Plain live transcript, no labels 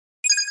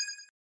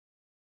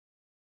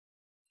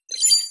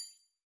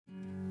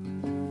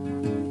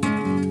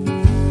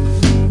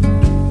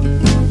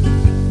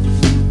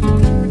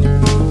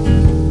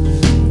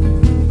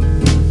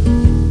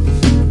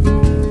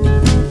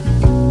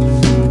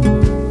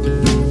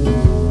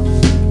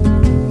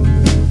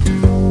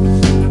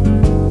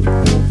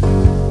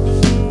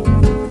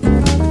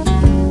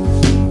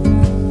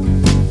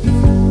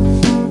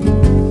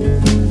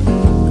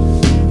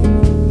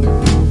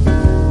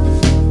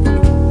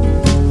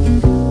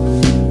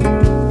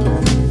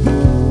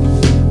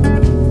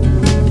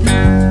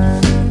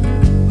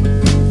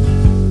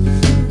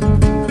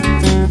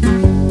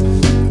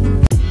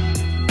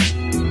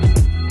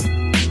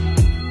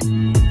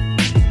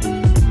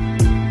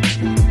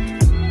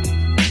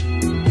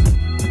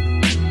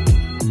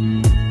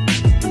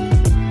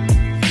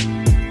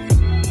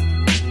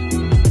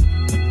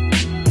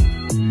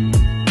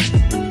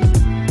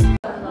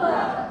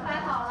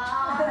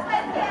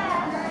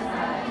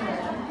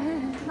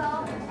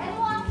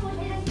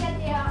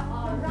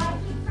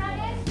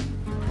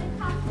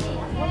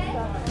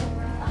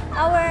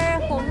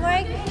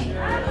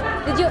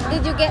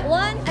Did you get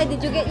one?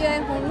 Did you get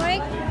your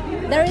homework?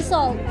 The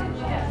result,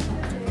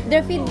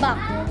 their feedback.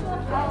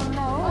 Oh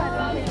no, I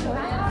don't think so.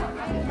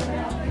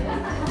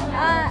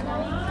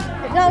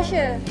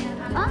 Gausha,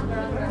 Huh?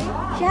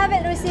 she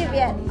haven't received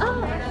yet.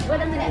 Oh,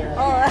 wait a minute.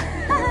 Oh,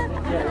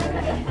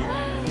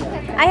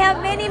 I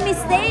have many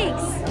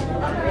mistakes.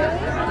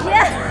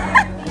 Yeah.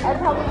 I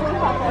probably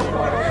have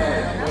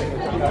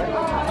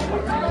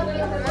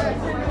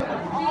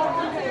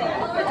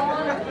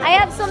I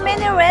have so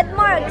many red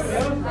marks.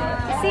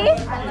 See?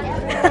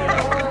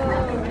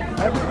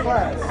 Every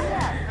class.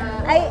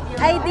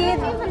 I did.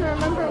 I don't even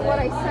remember what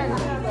I sent.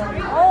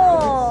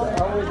 Oh.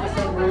 Always the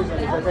same reason.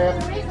 Because they have,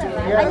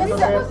 I so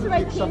just they have supposed to to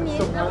write teach some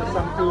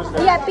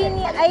Tuesdays. Yeah,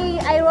 pinyin.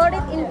 I wrote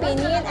it in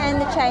pinyin and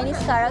the Chinese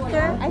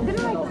character. I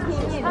didn't write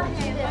pinyin. I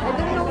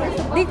didn't know where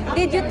to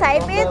Did you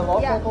type it?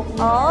 Yeah.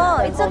 Oh,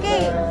 it's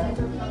okay.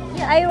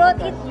 I wrote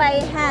it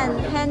by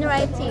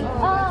handwriting.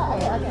 Oh,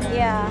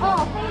 okay. Yeah.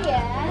 Oh, hey,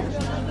 yeah.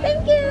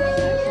 Thank you.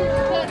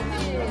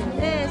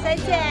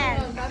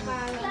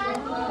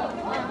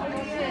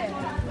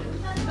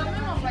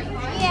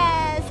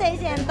 Yes,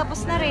 Saijian.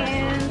 Tapos na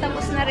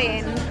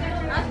rin.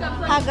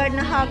 Haggard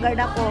na haggard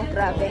ako.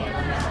 Grabe.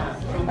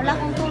 Wala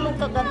akong tulog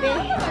kagabi.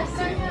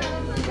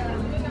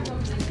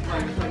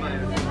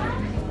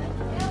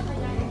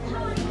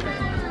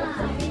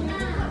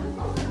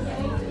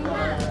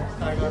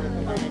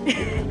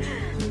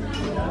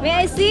 May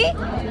I see?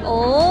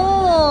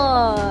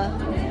 Oh,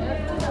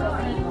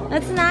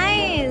 that's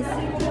nice.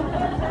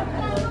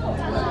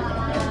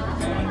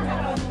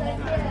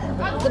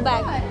 The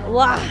bag.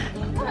 Wow.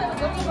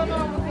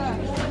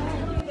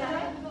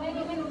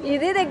 You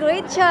did a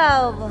great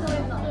job.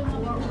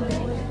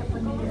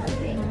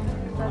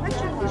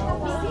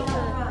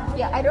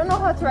 Yeah, I don't know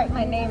how to write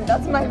my name.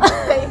 That's my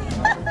mistake.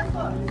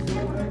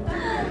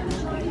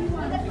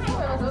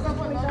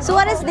 So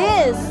what is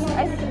this?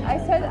 I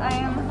said I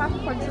am half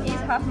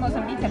Portuguese, half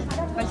Mozambican.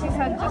 But she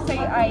said just say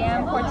I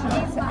am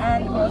Portuguese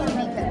and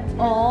Mozambican.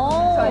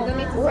 Oh, So I don't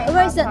need to say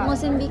where is that half.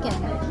 Mozambican?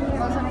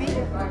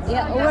 Mozambique?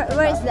 Yeah,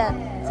 where is that?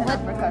 It's in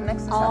Africa,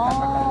 next to South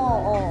Africa.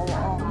 Oh.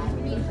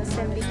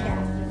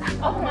 Mozambican.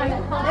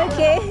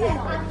 Okay.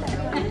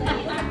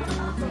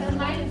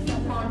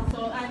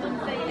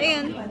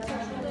 Ayun,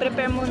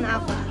 prepare muna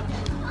ako.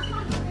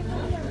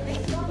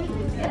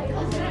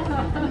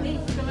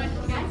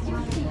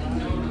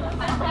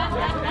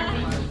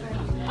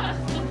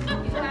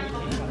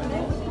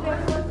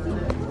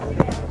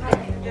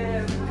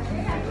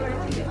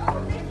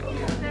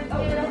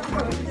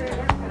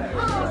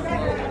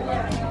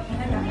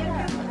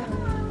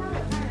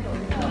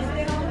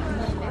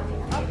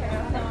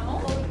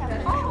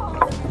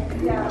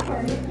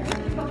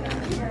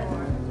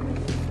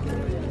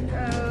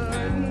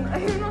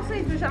 Eu não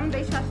sei, tu já me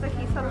deixaste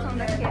aqui, sabes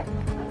onde é que é?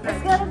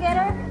 Let's go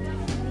together.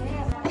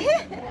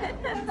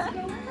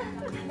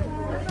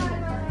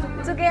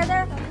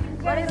 Together.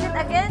 What is it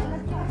again?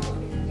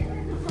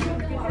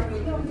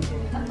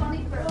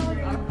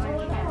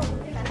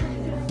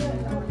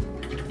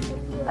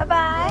 Bye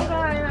bye.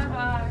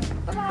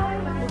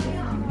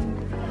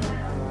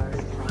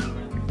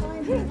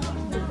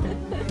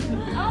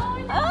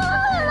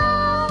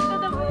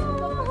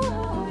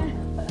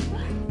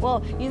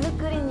 Wow, you look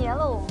good in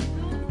yellow.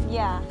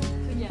 Yeah.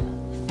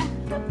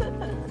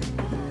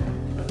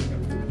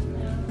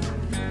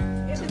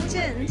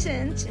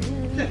 Chin.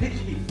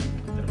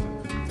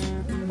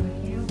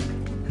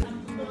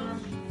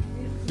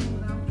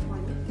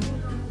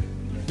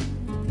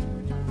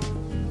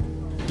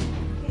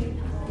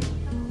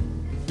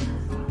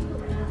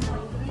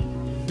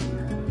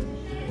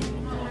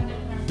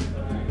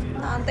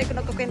 Naantay ko,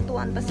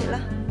 nagkukwentuhan pa sila.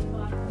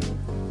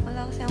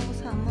 Wala kasi akong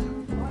kasama.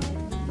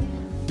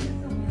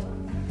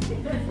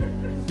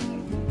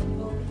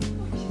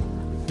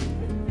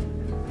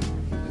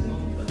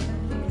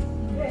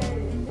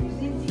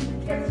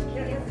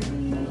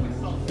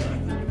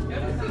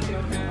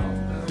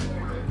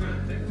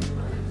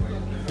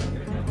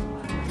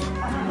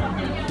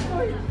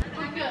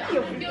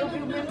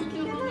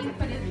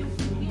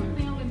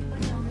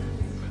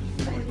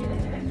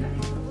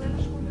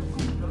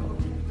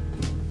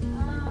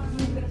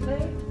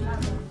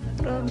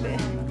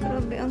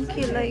 Grabe ang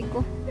kilay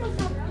ko.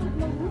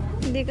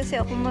 Hindi kasi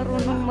ako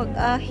marunong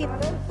mag-ahit.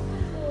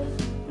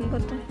 Ano ba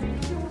to?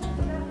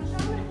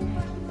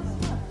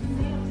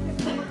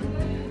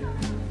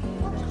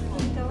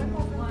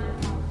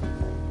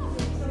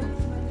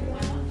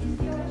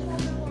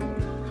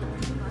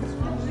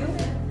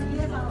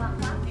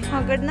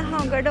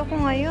 Haggard ako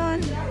ngayon.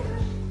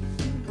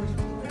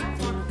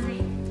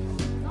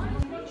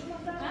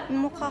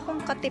 Mukha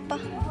akong katipa.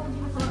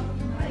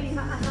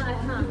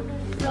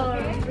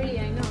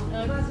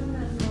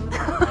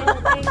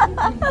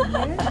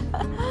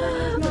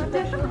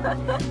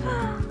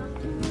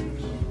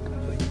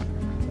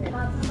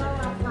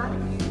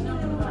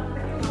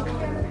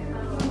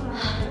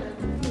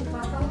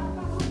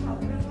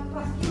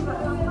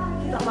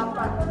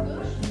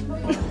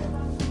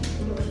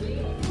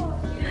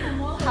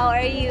 How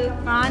are you?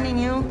 Fine, and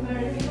you?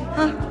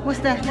 Huh? What's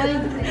that? What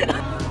is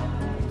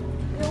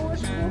Eu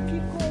hoje estou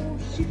aqui com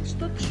os sítios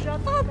todos já.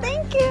 Oh,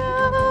 thank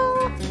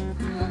you!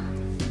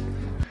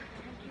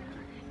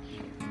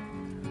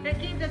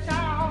 Quinta,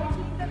 tchau.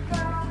 Quinta,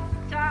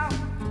 tchau.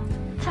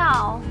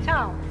 Ciao.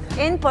 Tchau.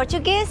 In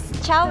Portuguese?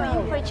 Ciao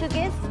in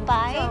Portuguese?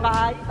 Bye.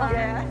 Bye. Oh.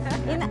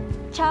 Yeah.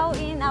 Ciao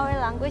in our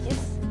language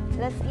is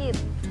let's eat.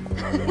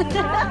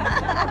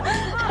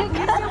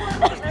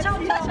 Tchau,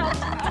 tchau.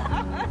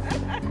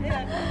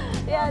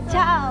 Yeah,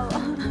 ciao.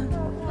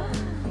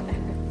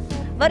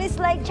 But it's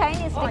like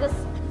Chinese because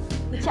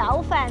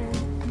ciao fan.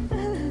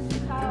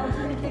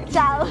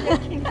 Ciao.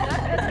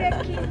 Até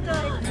quinta.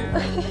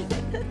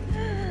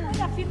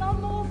 Olha, afinal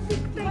não houve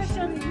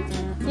dictation.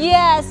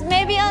 Yes,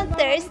 maybe on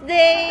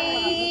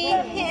Thursday.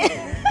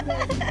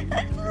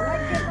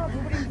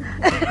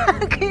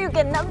 You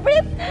cannot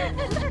breathe.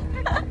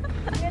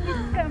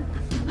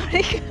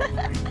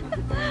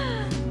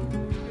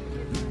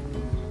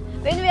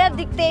 When we have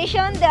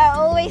dictation, they are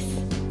always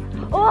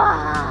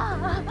wow.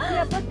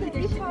 Yeah, but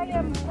if I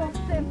am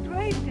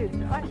concentrated,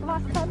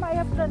 last time I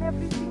have done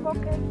everything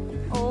okay.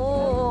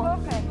 Oh.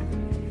 Okay.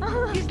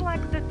 It's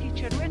like the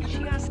teacher. When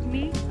she asked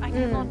me, I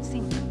cannot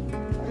sing.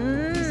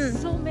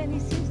 So many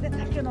things that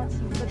I cannot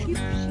sing. But if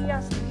she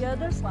asks the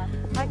others,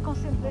 I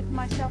concentrate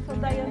myself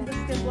and I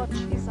understand what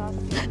she's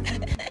asking.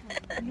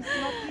 It's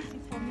not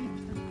easy for me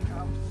to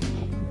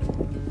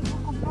vou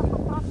comprar uma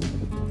parte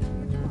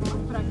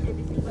para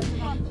aquele bicicleta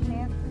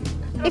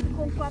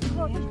com 4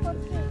 rodas,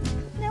 pode ser.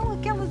 Não,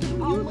 aquelas dos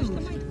miúdos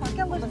também.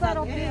 Aquelas dar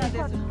ao pé,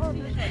 4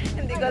 rodas.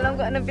 Hindi ko alam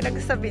kung anong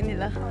pinagsasabi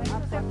nila.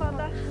 Até para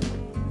dar.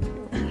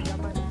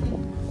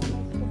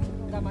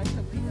 Dá mais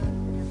estabilidade.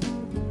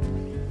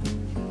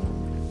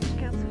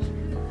 Esqueces?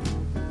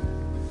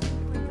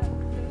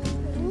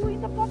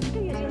 Ainda pode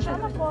ter, a gente já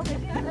não pode.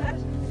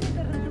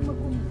 Arranja uma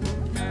como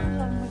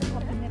já não é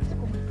propriamente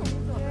como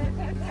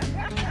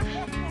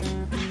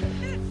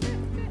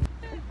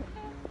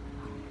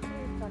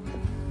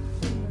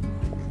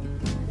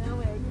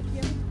não, é aqui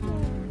é muito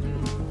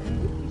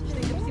isto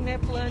ainda por cima é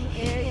plano,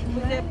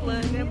 é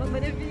plano, é uma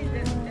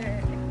maravilha.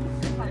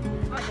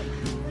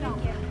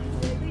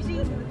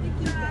 Beijinho.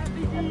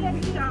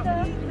 Tchau.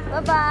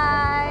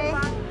 Bye-bye!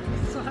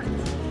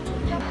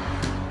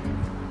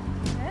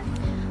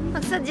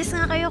 Mag-suggest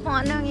nga kayo kung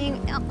ano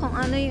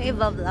yung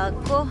iba-vlog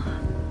ko.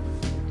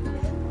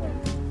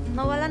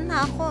 Nawalan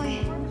na ako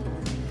eh.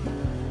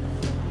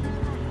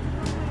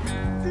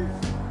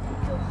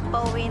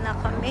 Pauwi na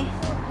kami.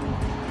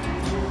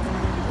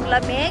 Ang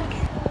lamig.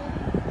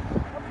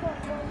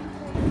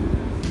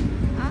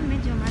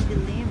 Medyo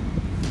madilim.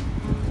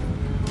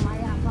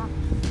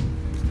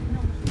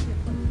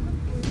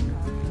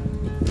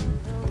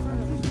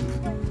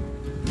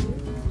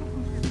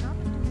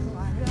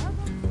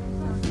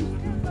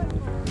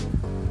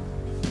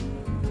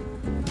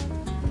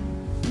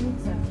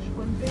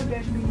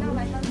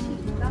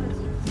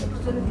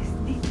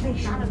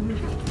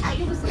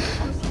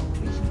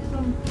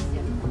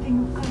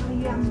 Tenho o carro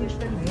e a minha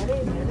espera.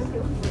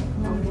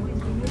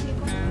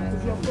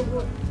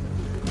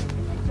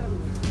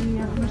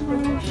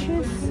 My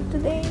shoes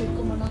today.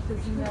 Com uma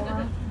notazinha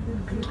lá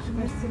que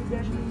vai ser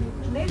 10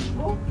 minutos. Nem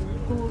chegou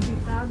com o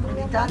ditado.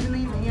 Nem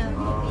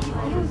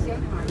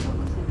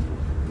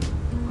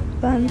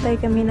Bantay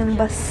kami ng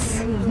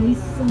bus.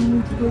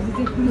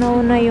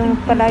 Nauna yung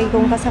palagi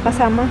kong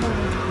kasama.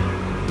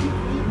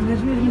 Mas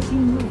mesmo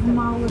assim houve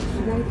uma aula que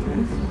cheguei por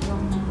isso.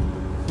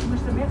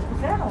 Mas também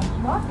puseram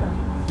nota?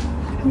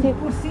 Hindi.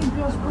 Por 5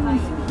 eles põem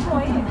 5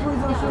 e depois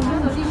aos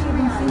alunos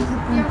chegam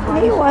 5.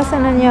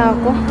 Naiiwasan na niya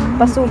ako.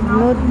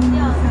 Pasugnod.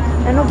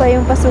 Ano ba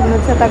yung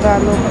pasugnod sa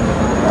Tagalog?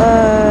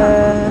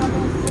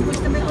 Depois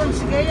também quando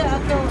cheguei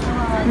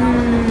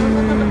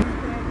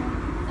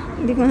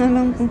Hindi ko na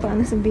alam kung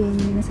paano sabihin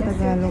yun sa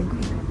Tagalog.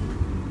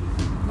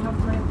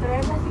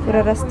 Pero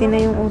rusty na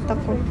yung utak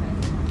ko.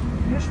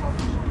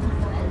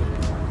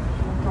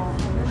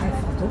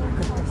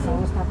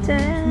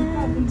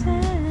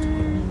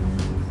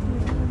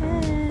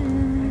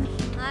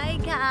 Hi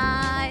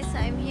guys!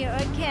 I'm here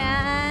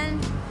again.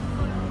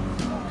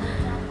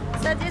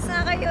 Suggest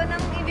nga kayo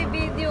ng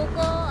i-video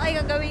ko ay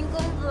gagawin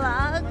kong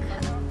vlog.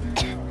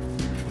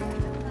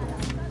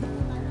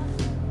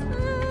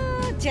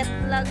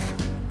 Jetlag.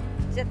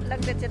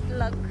 Jetlag na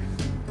jetlag.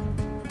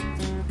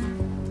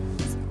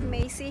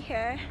 Macy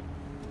hair.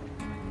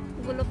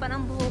 Gulo pa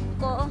ng buhok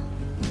ko.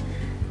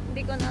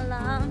 Hindi ko na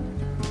alam.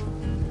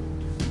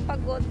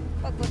 Pagod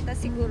na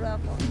siguro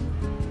ako.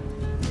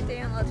 Ito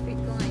yung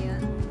outfit ko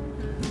ngayon.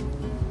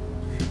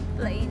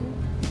 Plain.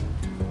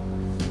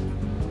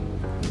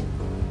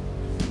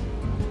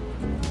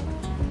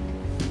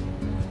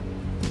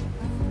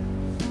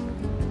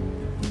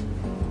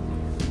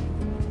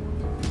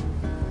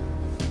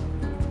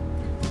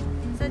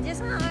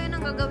 Suggest nga kayo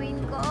ng gagawin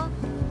ko.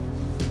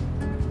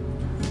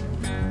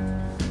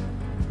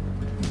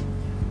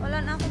 Wala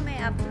na akong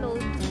may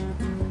upload.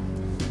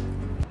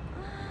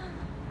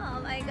 Oh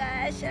my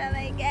gosh, oh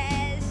my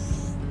gosh.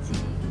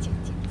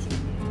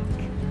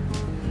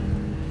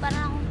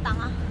 Parang akong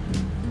tanga.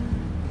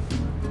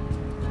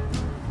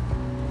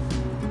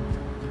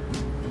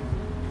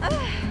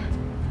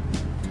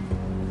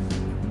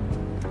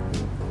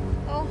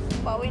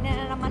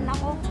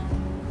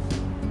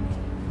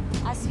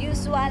 As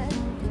usual.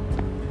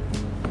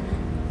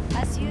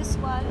 As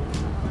usual.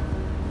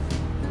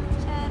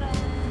 Charan.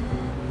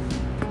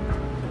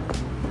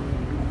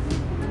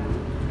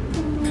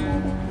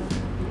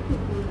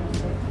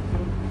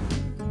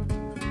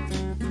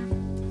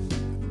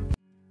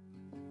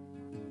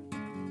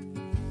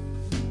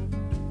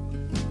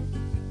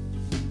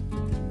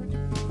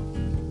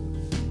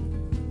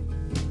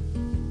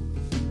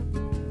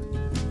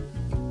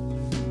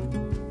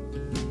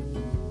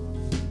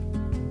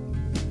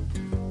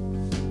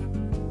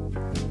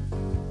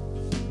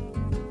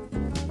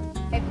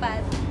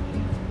 iPad.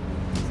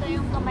 So,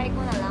 yung kamay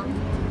ko na lang.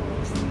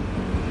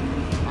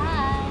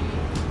 Hi!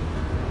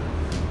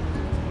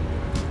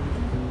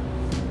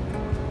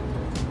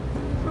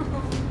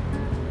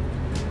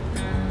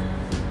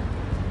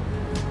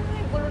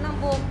 Ay, gulo ng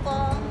buhok ko.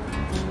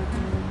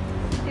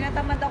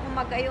 Tinatamad akong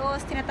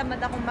mag-ayos,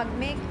 tinatamad akong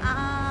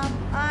mag-makeup.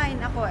 Ay,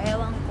 nako,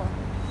 ewan ko.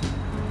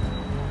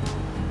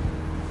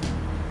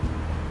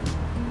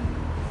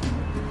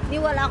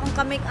 Di wala akong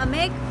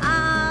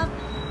ka-make-up.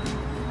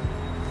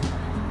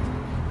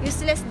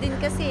 Useless din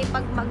kasi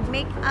pag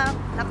mag-makeup,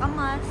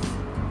 nakamas.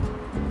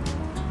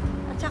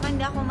 At saka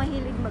hindi ako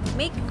mahilig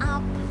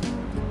mag-makeup.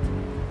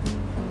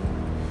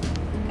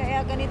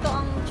 Kaya ganito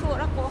ang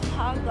tsura ko,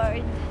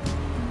 haggard.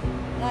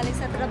 Galing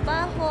sa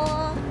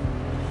trabaho.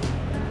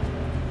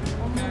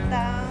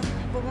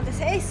 Pumunta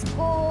sa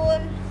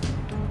school.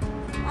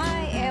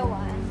 Ay,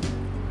 ewan.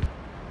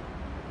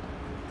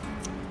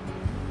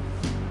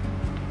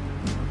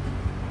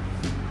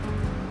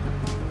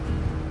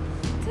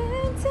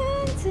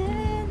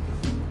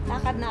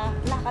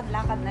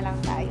 Lakad na lang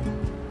tayo.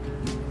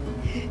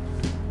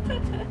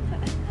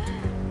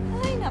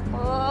 Ay,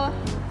 nako.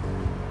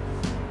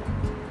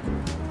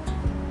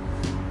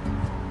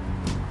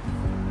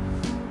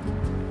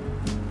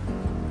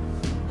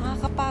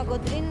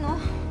 Nakakapagod rin, no?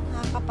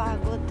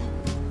 Nakakapagod.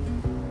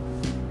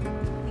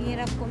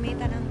 Hirap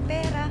kumita ng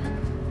pera.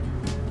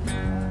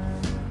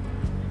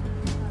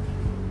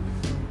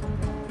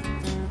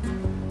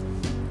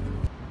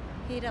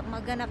 Hirap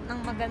maghanap ng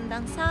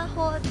magandang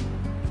sahod.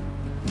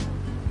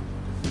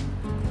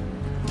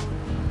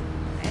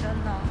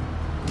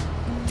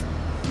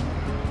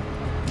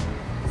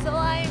 So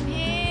I'm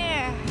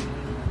here.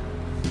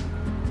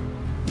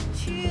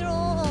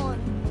 Chiron.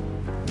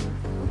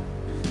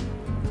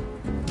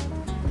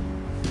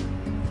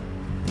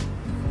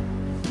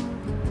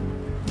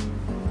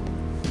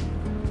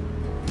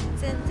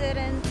 Ten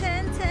ten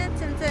ten ten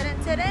ten ten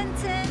ten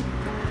ten.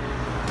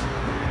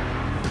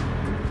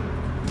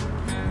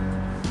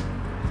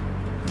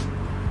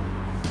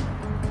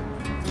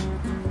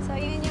 So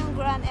yun yung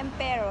Grand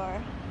Emperor.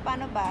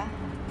 Paano ba?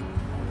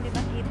 Hindi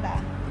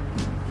makita.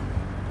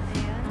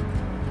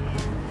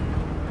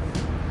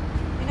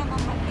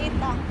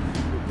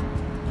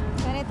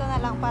 Ganito na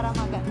lang para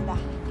maganda.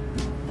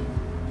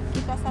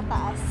 Kita sa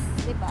taas,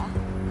 di ba?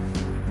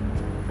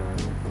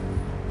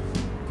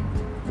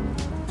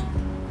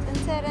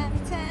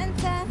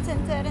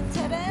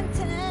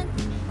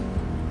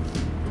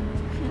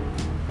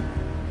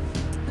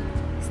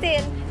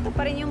 Still, ito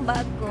pa rin yung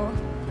bag ko.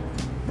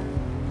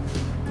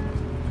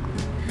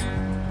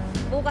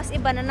 Bukas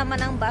iba na naman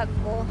ang bag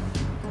ko.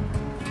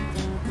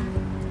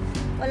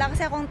 Wala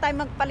kasi akong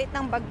time magpalit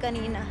ng bag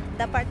kanina.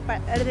 Dapat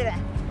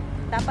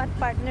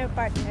partner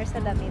sa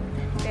damit.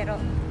 Pero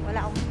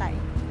wala akong time.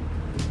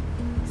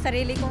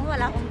 Sarili ko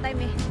wala akong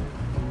time eh.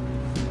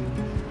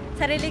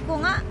 Sarili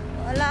ko nga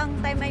wala akong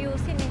time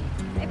ayusin eh.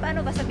 Ay paano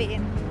ba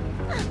sabihin?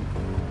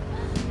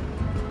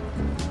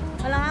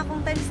 Wala nga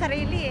akong time sa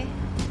sarili eh.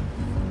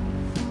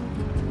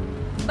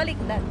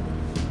 Baliktad.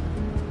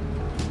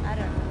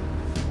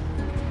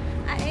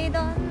 I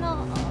don't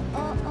know.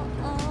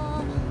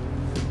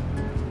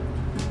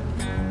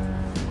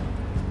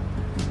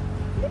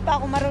 Hindi pa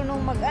ako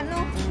marunong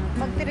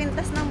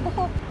magtirintas ng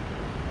buhok.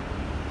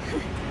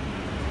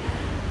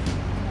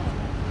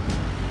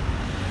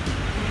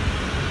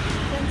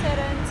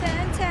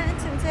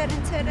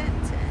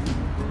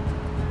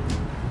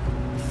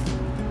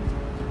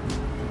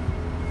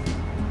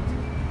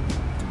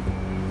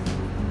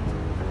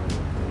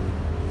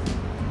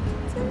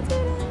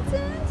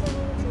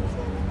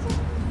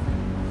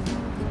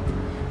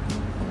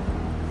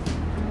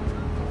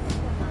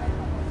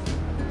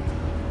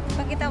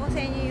 Pakita ko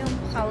sa inyo yung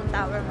Cow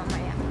Tower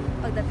mamaya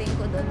pagdating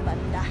ko doon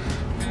banda.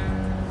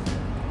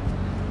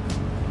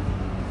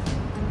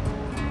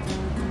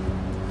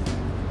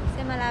 Kasi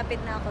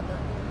malapit na ako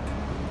doon.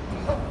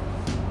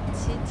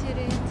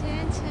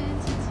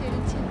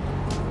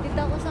 Dito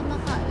ako sa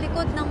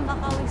likod ng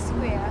Macau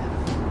Square.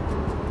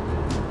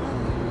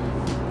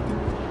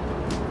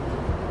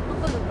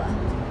 Magulo ba?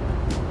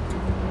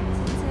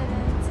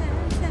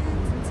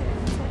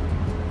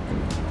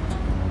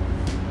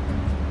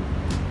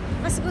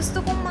 Mas gusto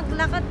kong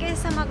maglakad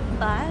kaysa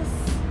mag-bus.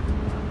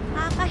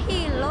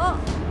 Nakakahilo.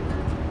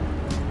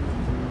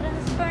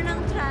 Transfer ng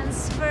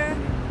transfer.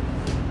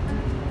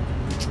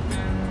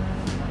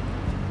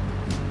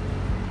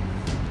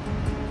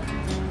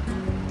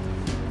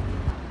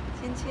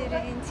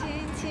 Chin-chirin,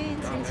 chin-chin,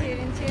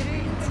 chin-chirin,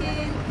 chirin.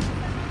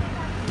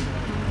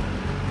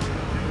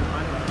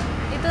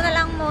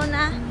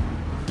 muna.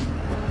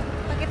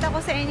 Pakita ko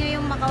sa inyo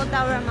yung Macau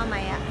Tower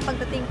mamaya.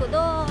 Pagdating ko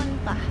doon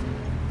pa.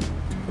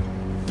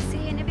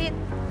 See you in a bit.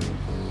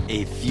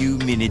 A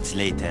few minutes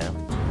later.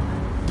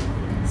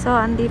 So,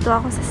 andito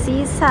ako sa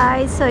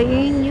seaside. So,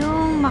 yun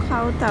yung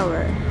Macau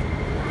Tower.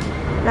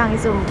 Lang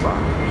i-zoom ko.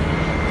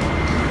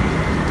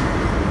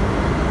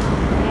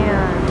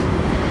 Ayan.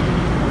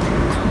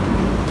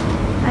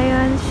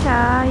 Ayan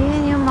siya.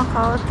 Yun yung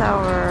Macau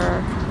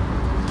Tower.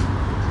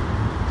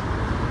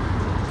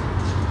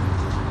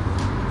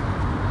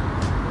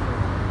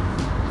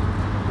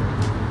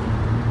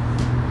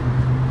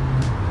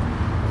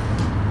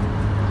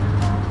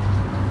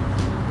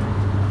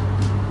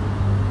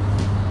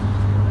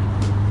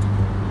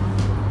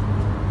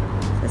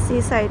 Sa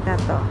seaside na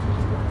to.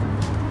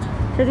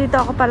 So, dito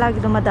ako palagi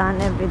dumadaan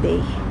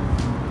everyday.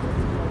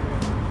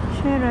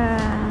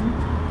 Sharon.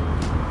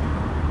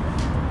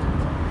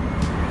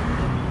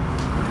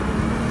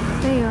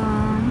 So,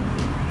 yun.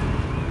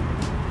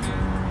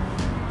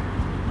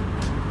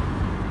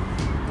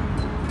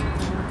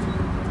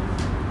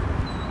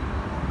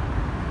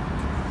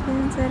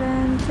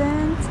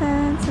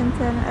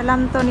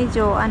 Alam to ni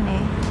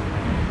Joanne eh.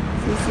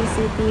 Si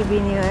CCTV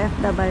ni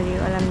OFW.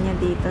 Alam niya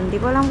dito.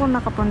 Hindi ko alam kung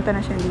nakapunta na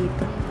siya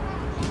dito.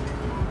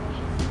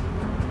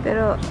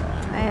 Pero,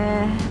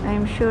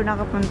 I'm sure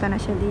nakapunta na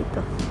siya dito.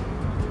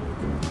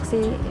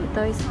 Kasi ito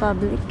is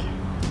public.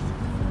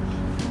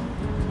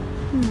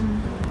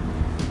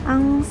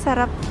 Ang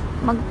sarap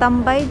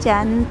magtambay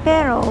dyan,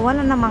 pero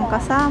wala namang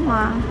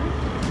kasama.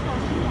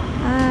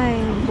 Ay,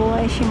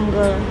 buhay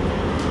single.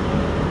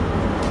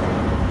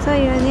 So,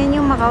 yun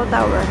yung Macau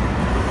Tower.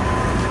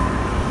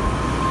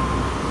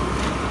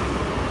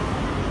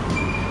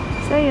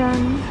 So,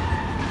 yun.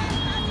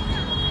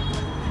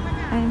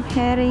 I'm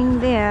heading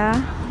there.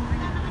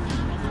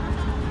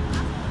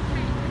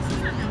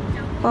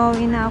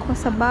 Pauwi na ako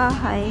sa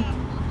bahay.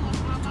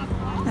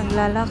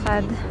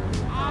 Naglalakad.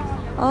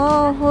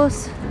 Oh,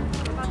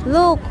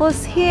 look,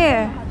 who's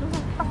here?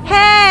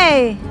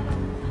 Hey!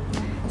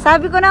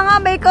 Sabi ko na nga,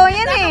 ba ikaw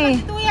yan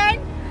eh.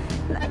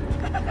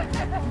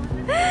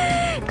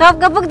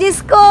 Kapag di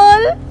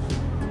school.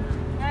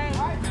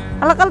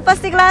 Alakal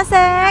pasti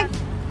klasek.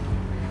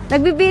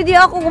 Nagbibideo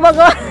ako,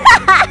 gumagawa.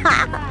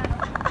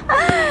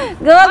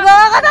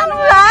 Gumagawa ka ng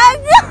vlog.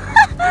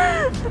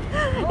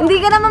 Hindi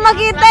ka naman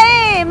makita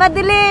eh.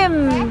 Madilim.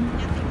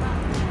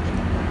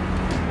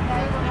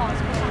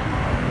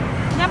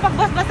 Nga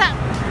pagbas-basa.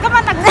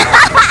 Kaman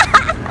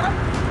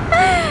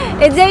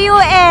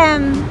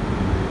JUM.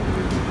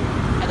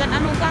 Agan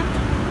ano ka?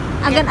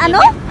 Agan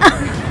ano?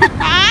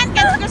 Kan,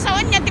 kasi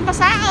kasaon niya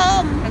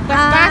tibasaom.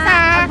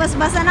 Nagbas-basa.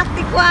 Nagbas-basa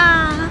naktikwa.